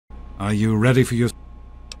Are you ready for your...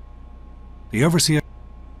 The overseer...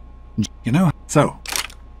 You know, so...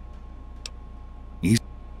 He's...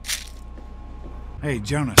 Hey,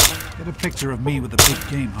 Jonas, get a picture of me with the big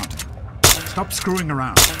game hunter. Stop screwing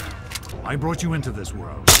around. I brought you into this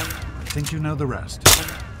world. I think you know the rest.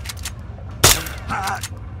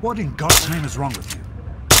 What in God's name is wrong with you?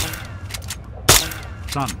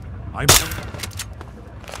 Son,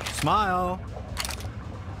 Smile!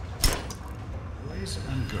 Boys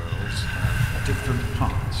and girls have different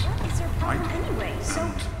parts. What is your problem anyway?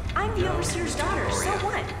 So, I'm the overseer's daughter, so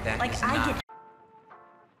what? Like, I get...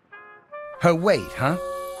 Her weight, huh?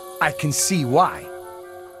 I can see why.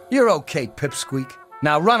 You're okay, Pipsqueak.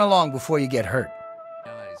 Now run along before you get hurt.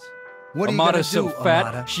 What are you gonna do, Amata's so fat,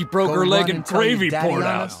 Amata? she broke Go her leg run and tell your gravy daddy poured on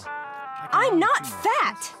out. us? I'm not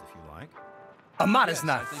fat! Amata's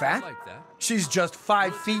not fat. She's just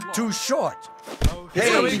 5 feet too short.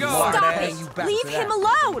 Here we go. Stop it! Leave him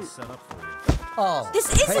alone! Oh,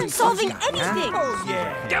 This isn't solving anything!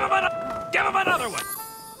 Give him another one!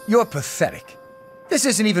 You're pathetic. This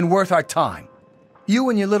isn't even worth our time. You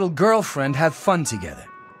and your little girlfriend have fun together.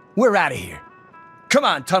 We're out of here. Come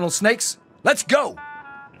on, tunnel snakes. Let's go.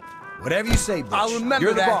 Whatever you say, Butch. I'll remember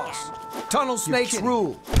You're the that. boss. Tunnel snakes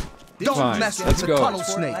rule. Don't Fine, mess with let's the go. tunnel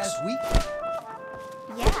snakes.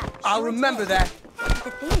 Yeah, I'll sure remember did. that. The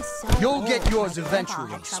thing is so You'll old, get yours my grandpa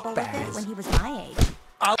eventually, had trouble with it spaz. when he was my age.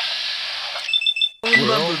 I'll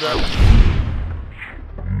remember that.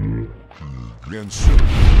 Bien sûr.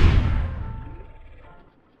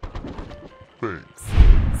 Thanks.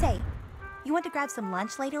 Say, you want to grab some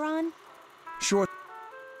lunch later on? Sure.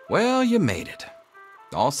 Well, you made it.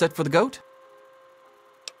 All set for the goat?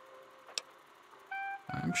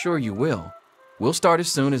 I'm sure you will. We'll start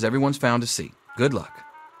as soon as everyone's found a seat. Good luck.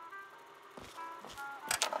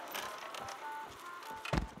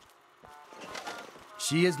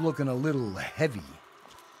 She is looking a little heavy.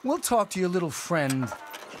 We'll talk to your little friend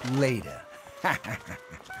later.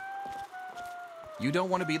 You don't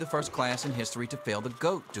want to be the first class in history to fail the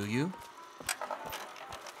goat, do you?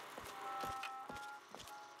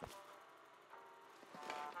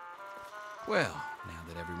 Well, now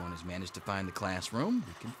that everyone has managed to find the classroom,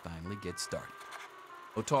 we can finally get started.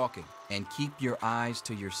 No talking, and keep your eyes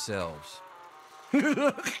to yourselves.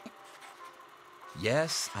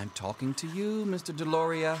 Yes, I'm talking to you, Mr.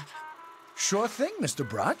 Deloria. Sure thing, Mr.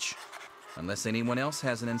 Brotch. Unless anyone else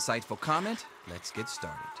has an insightful comment, let's get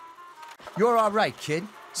started. You're all right, kid.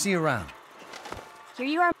 See you around. Here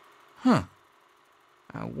you are. Huh.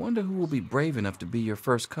 I wonder who will be brave enough to be your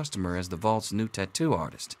first customer as the Vault's new tattoo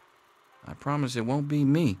artist. I promise it won't be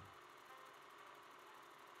me.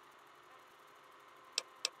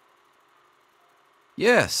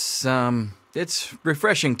 Yes, it's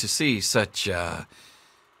refreshing to see such,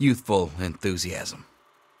 youthful enthusiasm.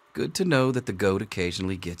 Good to know that the goat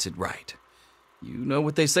occasionally gets it right. You know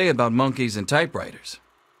what they say about monkeys and typewriters.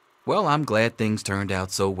 Well, I'm glad things turned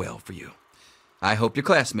out so well for you. I hope your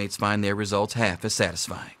classmates find their results half as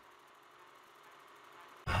satisfying.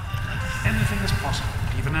 Anything is possible,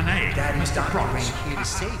 even an A. Daddy's Mr. doctor Promise. ain't here to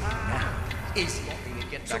save you now. Is he?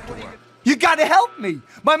 Get back to work. You gotta help me!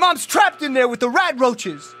 My mom's trapped in there with the rat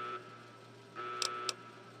roaches!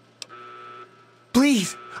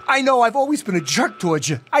 Please, I know I've always been a jerk towards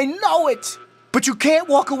you. I know it! But you can't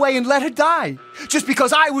walk away and let her die, just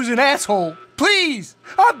because I was an asshole. Please!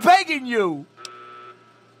 I'm begging you!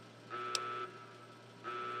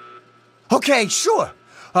 Okay, sure.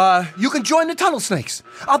 You can join the Tunnel Snakes.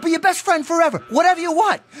 I'll be your best friend forever. Whatever you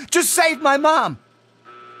want. Just save my mom.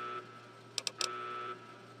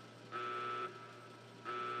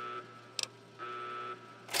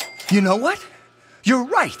 You know what? You're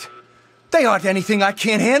right. They aren't anything I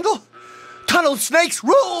can't handle. Tunnel Snakes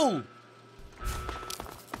rule!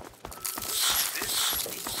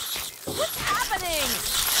 What's happening?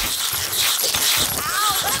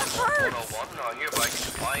 Ow, that hurts!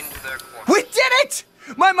 We did it!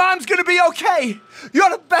 My mom's gonna be okay. You're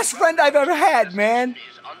the best friend I've ever had, man.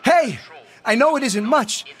 Hey, I know it isn't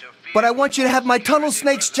much, but I want you to have my Tunnel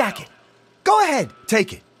Snakes jacket. Go ahead,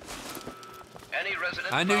 take it.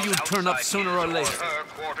 I knew you'd turn up sooner or later.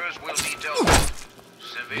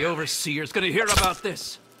 The overseer's gonna hear about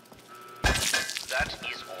this. That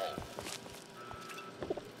is all.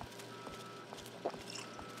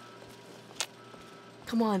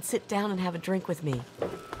 Come on, sit down and have a drink with me.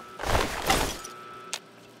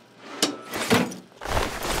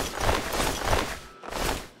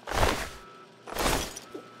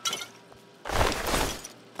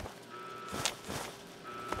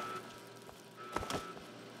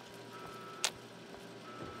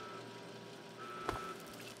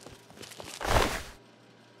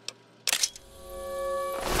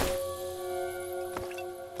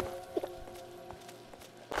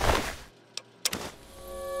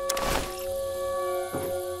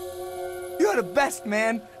 best,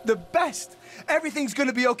 man. The best. Everything's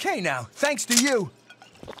gonna be okay now, thanks to you.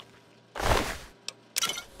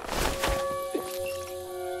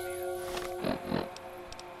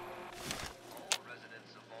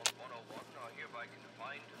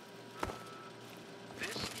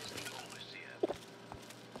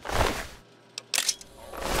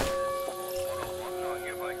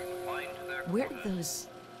 Where did those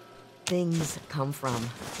things come from?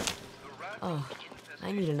 Oh,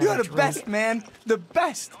 I need another You're the drink. best, man. The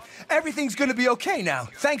best. Everything's gonna be okay now,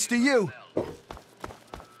 thanks to you.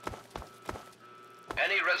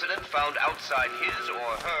 Any resident found outside his or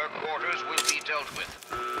her quarters will be dealt with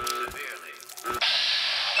severely.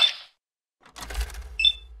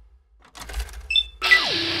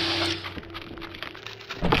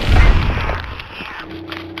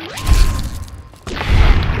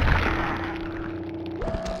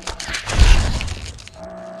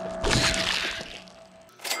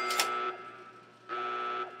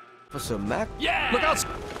 Officer Mac? Yeah! Look out!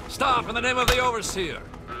 Stop in the name of the Overseer!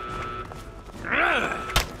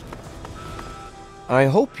 I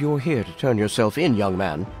hope you're here to turn yourself in, young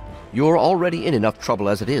man. You're already in enough trouble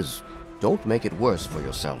as it is. Don't make it worse for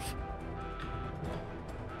yourself.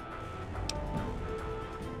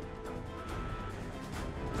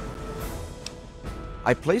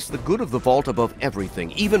 I place the good of the vault above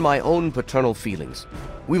everything, even my own paternal feelings.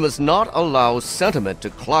 We must not allow sentiment to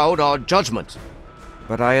cloud our judgment.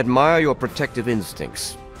 But I admire your protective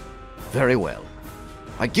instincts. Very well.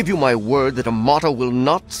 I give you my word that Amata will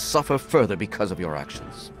not suffer further because of your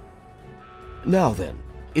actions. Now then,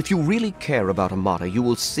 if you really care about Amata, you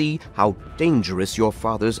will see how dangerous your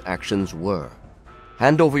father's actions were.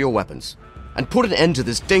 Hand over your weapons, and put an end to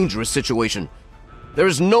this dangerous situation. There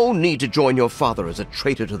is no need to join your father as a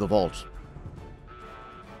traitor to the vault.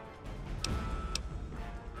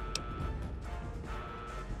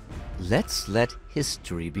 Let's let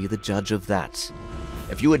history be the judge of that.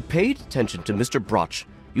 If you had paid attention to Mr. Broch,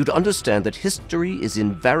 you'd understand that history is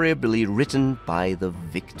invariably written by the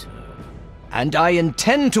victor. And I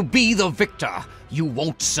intend to be the victor. You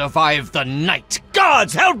won't survive the night.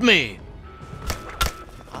 Gods help me!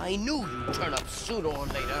 I knew you'd turn up sooner or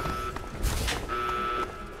later.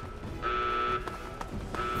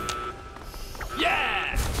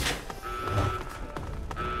 Yeah!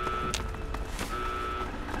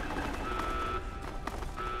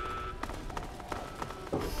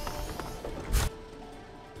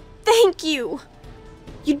 Thank you!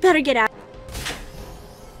 You'd better get out.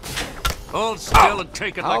 Hold still and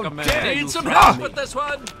take it like a man. Need some help with this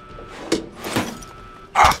one?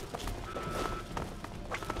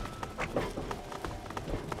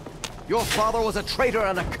 Your father was a traitor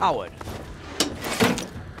and a coward.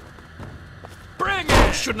 Bring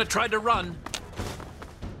it! Shouldn't have tried to run.